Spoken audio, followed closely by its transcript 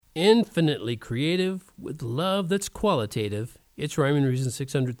Infinitely creative with love that's qualitative. It's Rhyme and Reason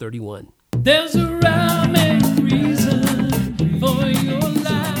 631. There's a rhyme and reason for your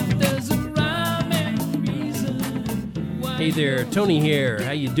life. There's a rhyme and reason. Hey there, Tony here.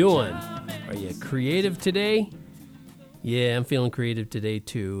 How you doing? Are you creative today? Yeah, I'm feeling creative today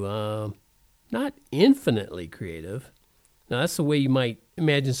too. Not infinitely creative. Now that's the way you might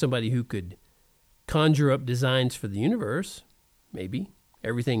imagine somebody who could conjure up designs for the universe, maybe.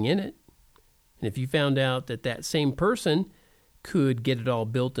 Everything in it. And if you found out that that same person could get it all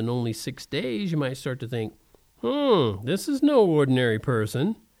built in only 6 days, you might start to think, this is no ordinary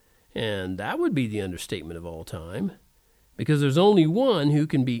person. And that would be the understatement of all time. Because there's only one who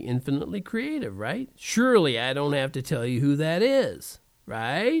can be infinitely creative, right? Surely I don't have to tell you who that is,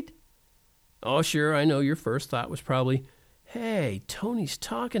 right? Oh, sure, I know your first thought was probably, hey, Tony's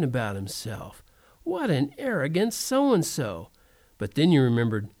talking about himself. What an arrogant so-and-so. But then you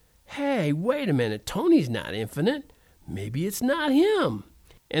remembered, hey, wait a minute, Tony's not infinite. Maybe it's not him.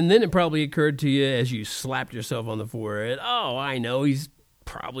 And then it probably occurred to you as you slapped yourself on the forehead, oh, I know, he's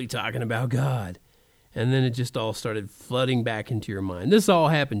probably talking about God. And then it just all started flooding back into your mind. This all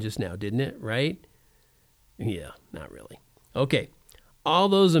happened just now, didn't it, right? Yeah, not really. Okay, all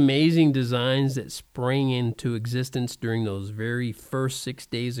those amazing designs that sprang into existence during those very first 6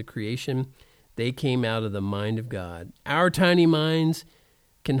 days of creation, they came out of the mind of God. Our tiny minds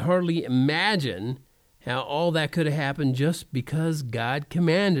can hardly imagine how all that could have happened just because God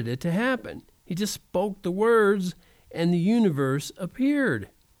commanded it to happen. He just spoke the words and the universe appeared.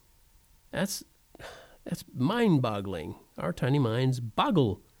 That's mind-boggling. Our tiny minds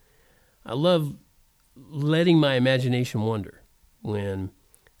boggle. I love letting my imagination wander when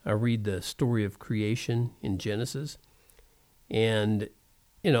I read the story of creation in Genesis. And,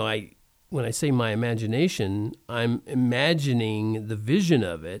 when I say my imagination, I'm imagining the vision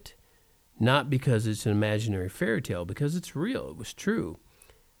of it, not because it's an imaginary fairy tale, because it's real, it was true.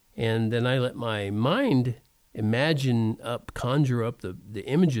 And then I let my mind conjure up the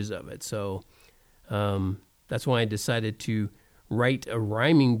images of it. So that's why I decided to write a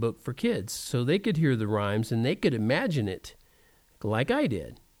rhyming book for kids, so they could hear the rhymes and they could imagine it like I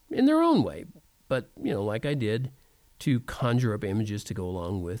did, in their own way, but, like I did, to conjure up images to go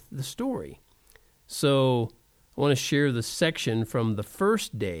along with the story. So I want to share the section from the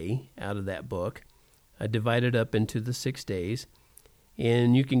first day out of that book. I divided up into the 6 days,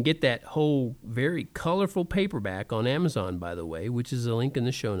 and you can get that whole very colorful paperback on Amazon, by the way, which is a link in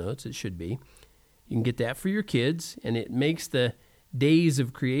the show notes. It should be. You can get that for your kids, and it makes the days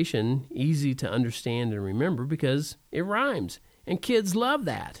of creation easy to understand and remember because it rhymes, and kids love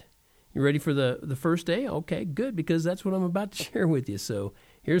that. You ready for the first day? Okay, good, because that's what I'm about to share with you. So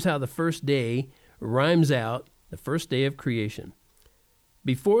here's how the first day rhymes out, the first day of creation.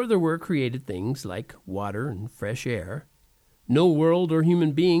 Before there were created things like water and fresh air, no world or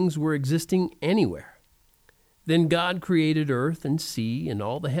human beings were existing anywhere. Then God created earth and sea and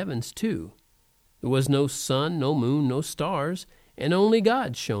all the heavens too. There was no sun, no moon, no stars, and only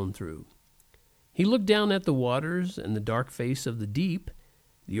God shone through. He looked down at the waters and the dark face of the deep.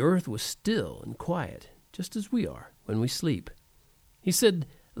 The earth was still and quiet, just as we are when we sleep. He said,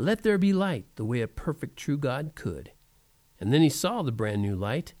 "Let there be light," the way a perfect true God could. And then he saw the brand new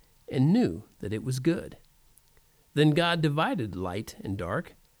light and knew that it was good. Then God divided light and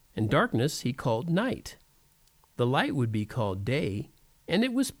darkness he called night. The light would be called day, and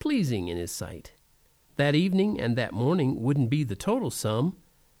it was pleasing in his sight. That evening and that morning wouldn't be the total sum.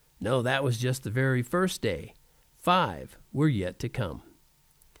 No, that was just the very first day. 5 were yet to come.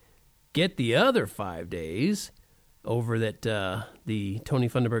 Get the other 5 days over at the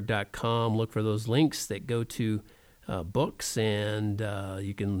TonyFunderburg.com. Look for those links that go to books, and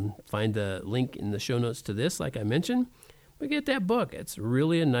you can find the link in the show notes to this, like I mentioned. But get that book. It's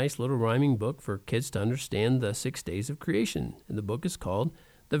really a nice little rhyming book for kids to understand the 6 days of creation. And the book is called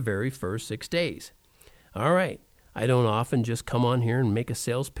The Very First 6 Days. All right. I don't often just come on here and make a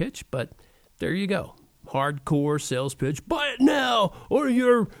sales pitch, but there you go. Hardcore sales pitch. Buy it now, or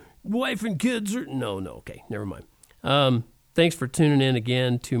your wife and kids are... No, okay, never mind. Thanks for tuning in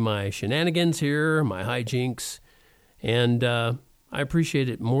again to my shenanigans here, my hijinks, and I appreciate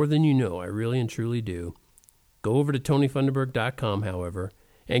it more than you know. I really and truly do. Go over to TonyFunderburg.com, however,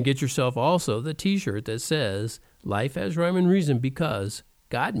 and get yourself also the T-shirt that says, "Life has rhyme and reason because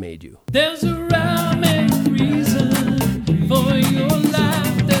God made you." There's a rhyme and reason for your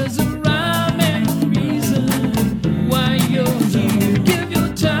life.